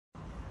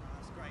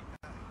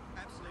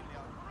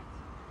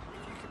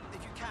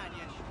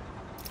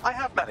I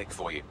have Malik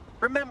for you.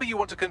 Remember, you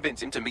want to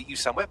convince him to meet you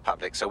somewhere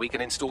public so we can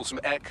install some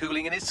air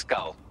cooling in his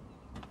skull.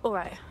 All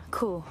right,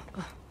 cool.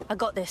 I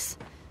got this.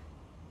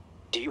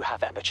 Do you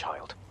have Emma,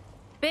 child?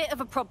 Bit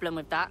of a problem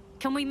with that.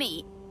 Can we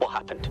meet? What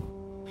happened?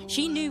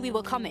 She knew we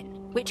were coming,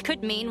 which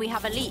could mean we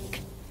have a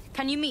leak.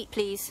 Can you meet,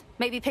 please?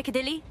 Maybe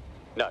Piccadilly?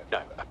 No.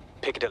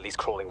 Piccadilly's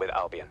crawling with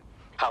Albion.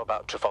 How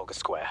about Trafalgar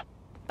Square?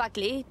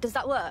 Bagley, does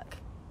that work?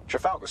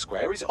 Trafalgar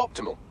Square is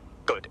optimal.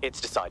 Good,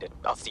 it's decided.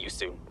 I'll see you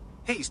soon.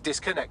 He's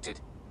disconnected.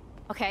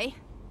 Okay,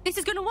 this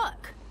is gonna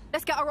work.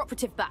 Let's get our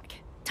operative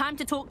back. Time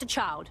to talk to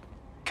Child.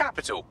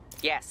 Capital.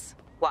 Yes.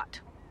 What?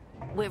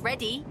 We're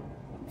ready.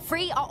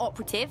 Free our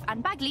operative,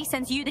 and Bagley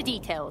sends you the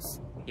details.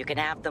 You can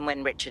have them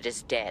when Richard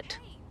is dead.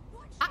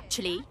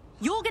 Actually,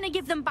 you're gonna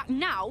give them back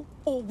now,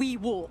 or we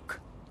walk.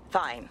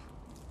 Fine.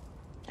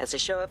 As a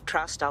show of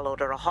trust, I'll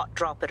order a hot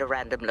drop at a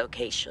random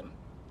location.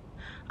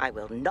 I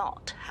will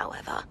not,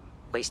 however,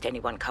 waste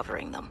anyone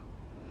covering them.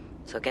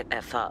 So get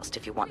there fast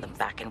if you want them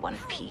back in one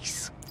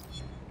piece.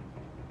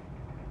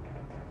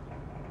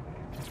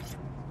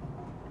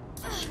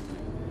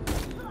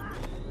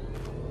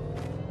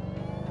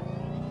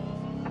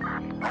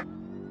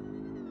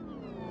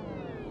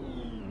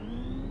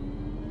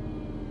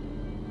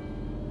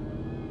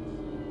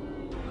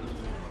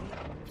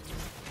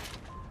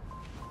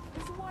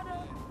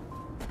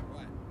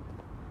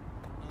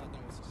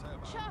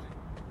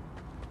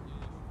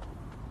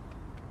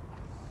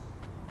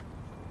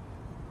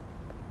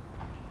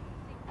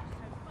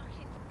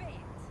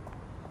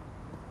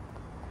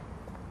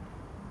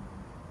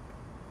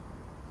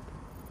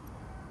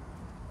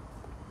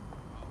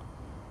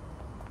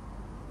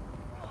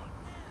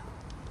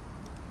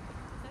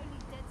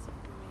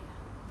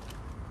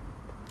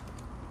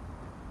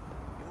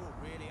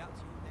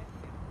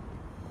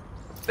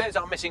 There's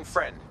our missing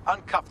friend.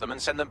 Uncuff them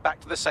and send them back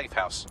to the safe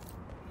house.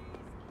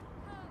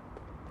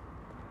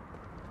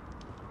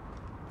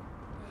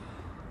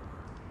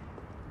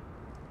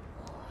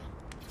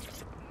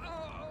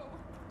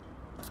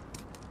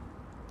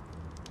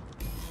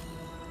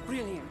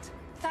 Brilliant.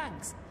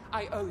 Thanks.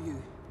 I owe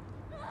you.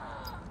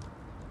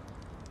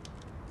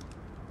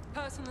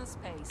 Personal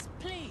space,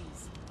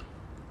 please.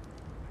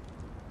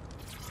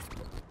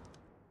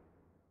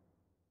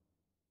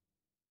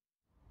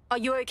 Are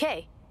you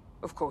okay?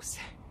 Of course.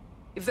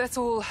 If that's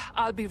all,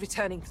 I'll be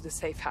returning to the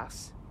safe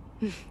house.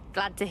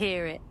 Glad to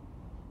hear it.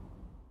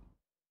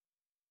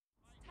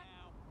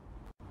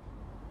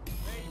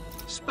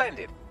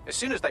 Splendid. As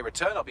soon as they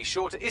return, I'll be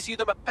sure to issue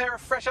them a pair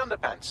of fresh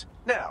underpants.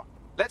 Now,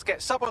 let's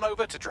get someone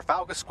over to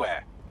Trafalgar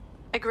Square.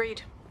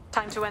 Agreed.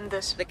 Time to end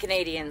this. The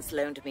Canadians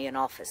loaned me an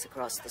office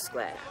across the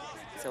square,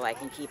 so I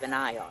can keep an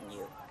eye on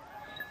you.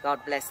 God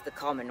bless the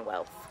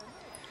Commonwealth.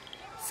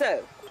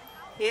 So,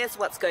 here's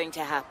what's going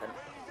to happen.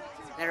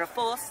 There are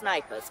 4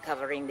 snipers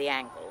covering the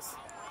angles.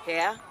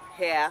 Here,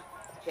 here,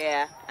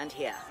 here, and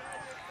here.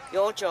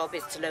 Your job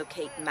is to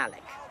locate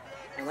Malik.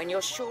 And when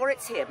you're sure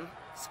it's him,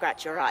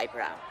 scratch your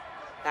eyebrow.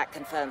 That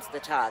confirms the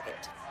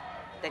target.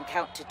 Then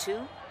count to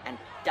 2 and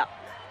duck.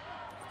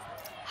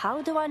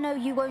 How do I know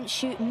you won't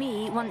shoot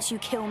me once you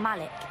kill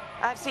Malik?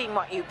 I've seen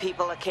what you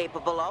people are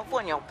capable of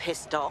when you're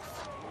pissed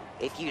off.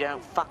 If you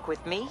don't fuck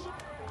with me,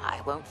 I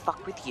won't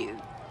fuck with you.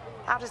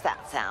 How does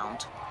that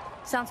sound?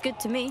 Sounds good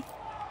to me.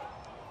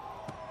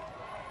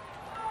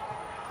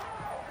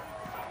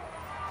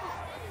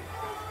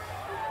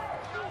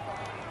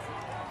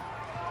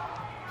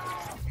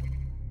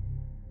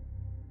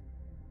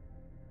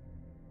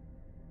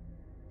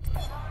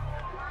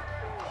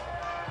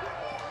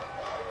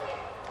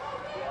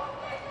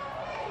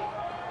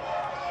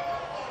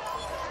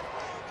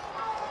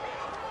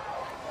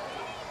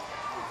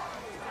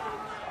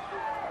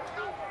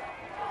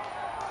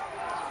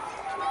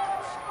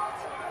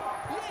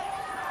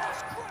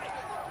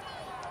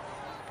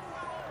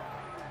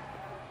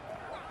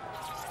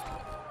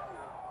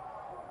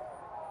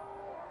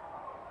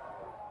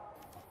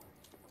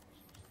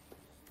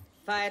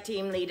 Fire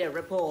team leader,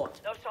 report.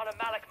 No sign of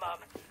Malik, Mum.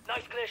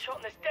 Nice clear shot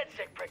on this dead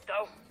sick prick,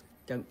 though.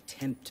 Don't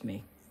tempt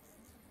me.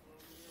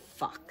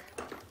 Fuck.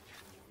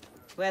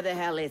 Where the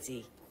hell is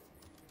he?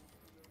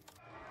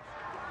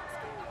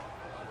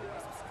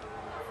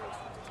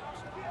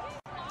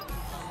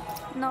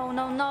 No,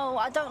 no, no,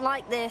 I don't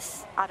like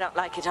this. I don't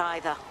like it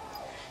either.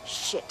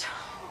 Shit.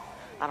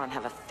 I don't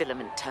have a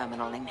filament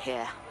terminal in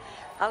here.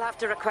 I'll have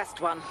to request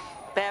one.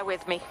 Bear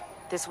with me.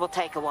 This will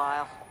take a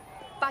while.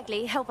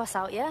 Bagley, help us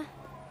out, yeah?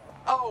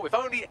 Oh, if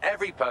only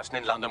every person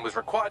in London was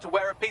required to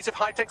wear a piece of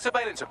high-tech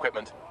surveillance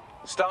equipment.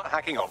 Start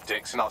hacking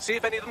optics, and I'll see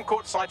if any of them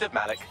caught sight of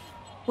Malik.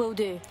 Will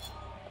do.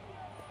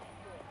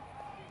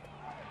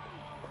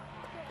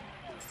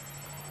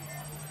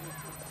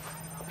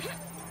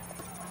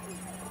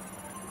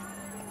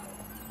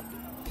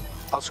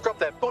 I'll scrub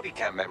their body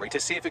cam memory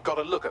to see if it got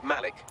a look at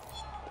Malik.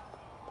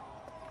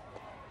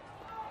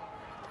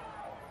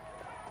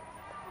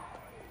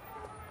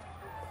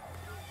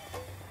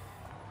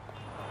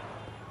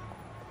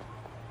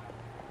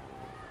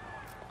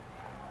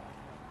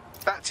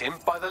 That's him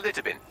by the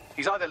litter bin.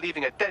 He's either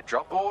leaving a dead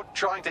drop or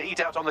trying to eat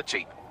out on the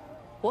cheap.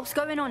 What's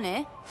going on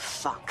here?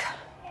 Fuck.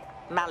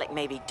 Malik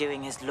may be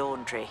doing his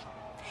laundry.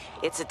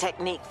 It's a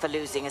technique for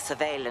losing a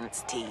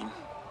surveillance team.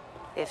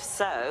 If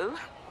so,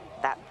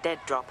 that dead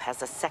drop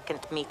has a second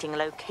meeting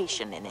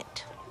location in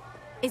it.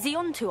 Is he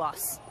on to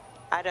us?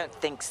 I don't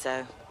think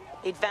so.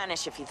 He'd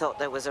vanish if he thought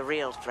there was a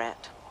real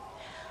threat.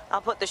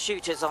 I'll put the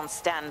shooters on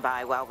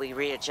standby while we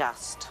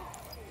readjust.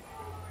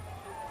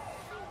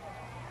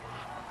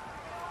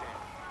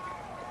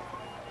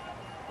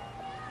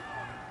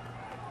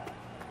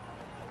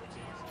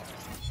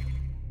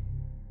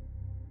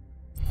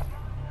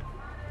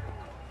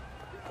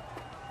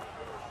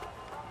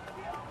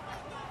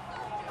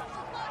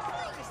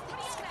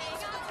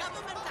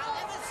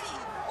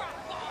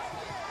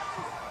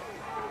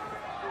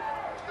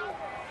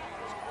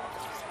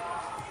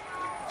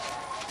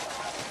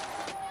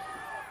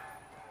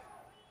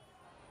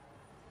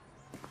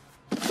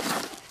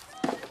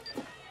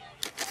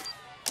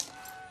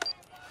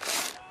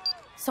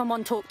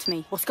 Someone talk to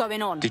me. What's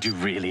going on? Did you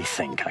really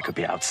think I could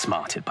be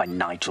outsmarted by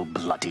Nigel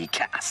bloody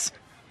Cass?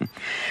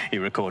 He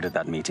recorded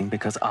that meeting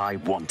because I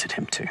wanted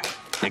him to.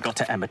 It got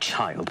to Emma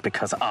Child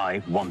because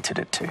I wanted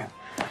it to.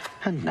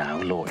 And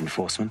now law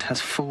enforcement has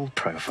full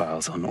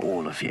profiles on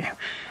all of you.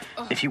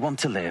 If you want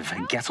to live,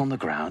 get on the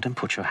ground and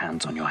put your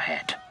hands on your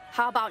head.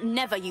 How about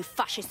never, you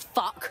fascist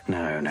fuck?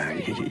 No,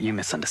 you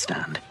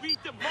misunderstand.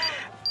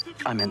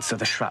 I meant so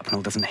the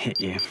shrapnel doesn't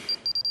hit you.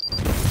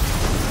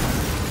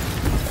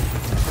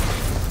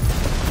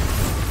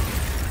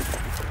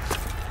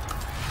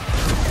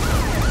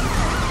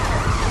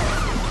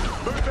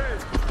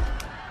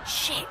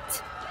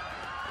 Shit!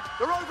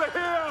 They're over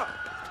here!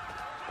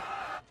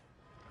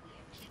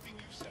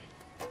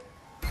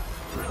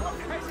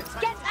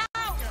 Get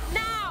out!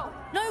 Now!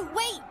 No,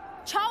 wait!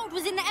 Child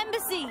was in the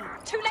embassy!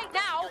 Too late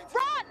now!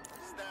 Run!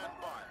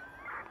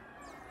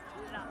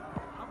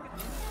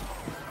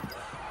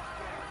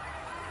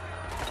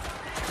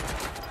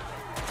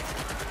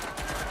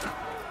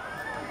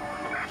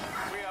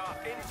 We are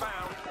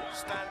inbound.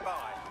 Stand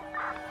by.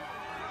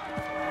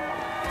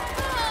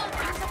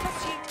 Use a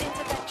pursuit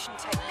intervention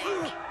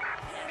technique.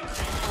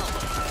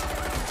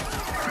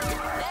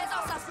 There's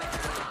our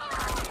suspect.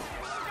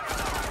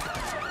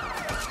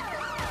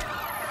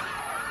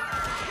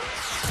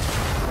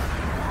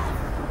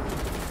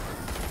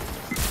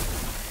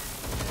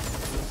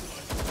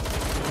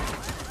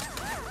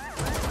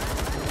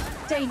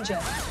 Danger.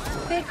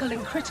 Vehicle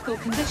in critical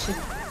condition.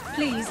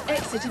 Please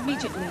exit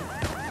immediately.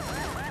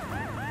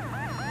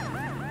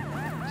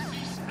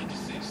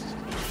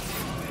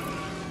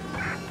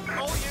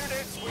 All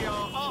units, we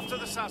are after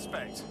the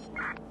suspect.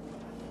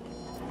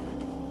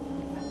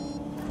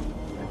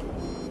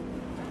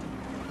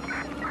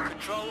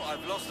 Control,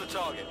 I've lost the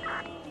target.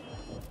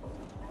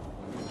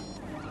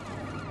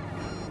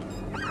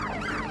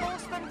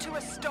 Force them to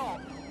a stop.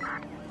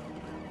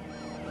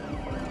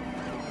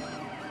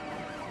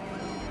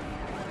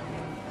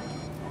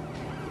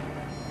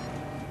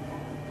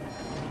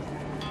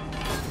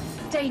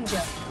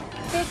 Danger.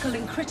 Vehicle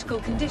in critical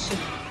condition.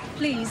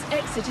 Please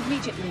exit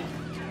immediately.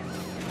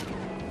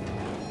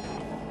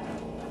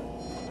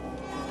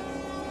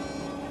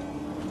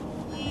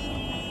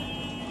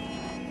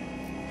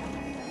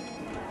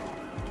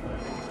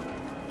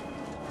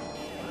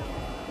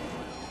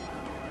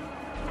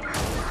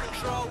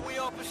 Control, we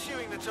are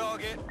pursuing the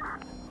target.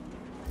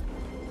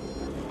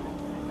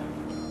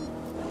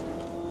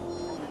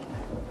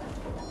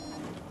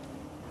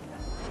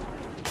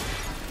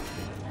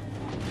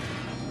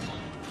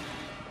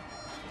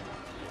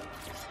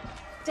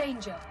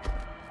 Danger.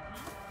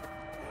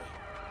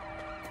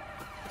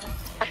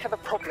 I have a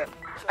problem.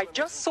 I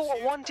just saw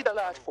a wanted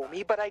alert for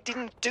me, but I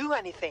didn't do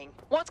anything.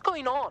 What's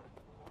going on?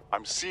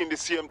 I'm seeing the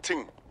same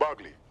thing,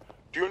 Bagley.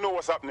 Do you know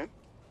what's happening?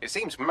 It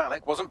seems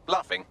Malik wasn't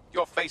bluffing.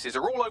 Your faces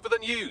are all over the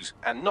news,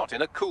 and not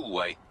in a cool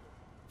way.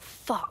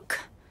 Fuck.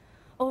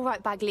 All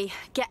right, Bagley.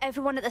 Get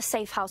everyone at the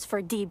safe house for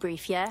a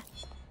debrief, yeah?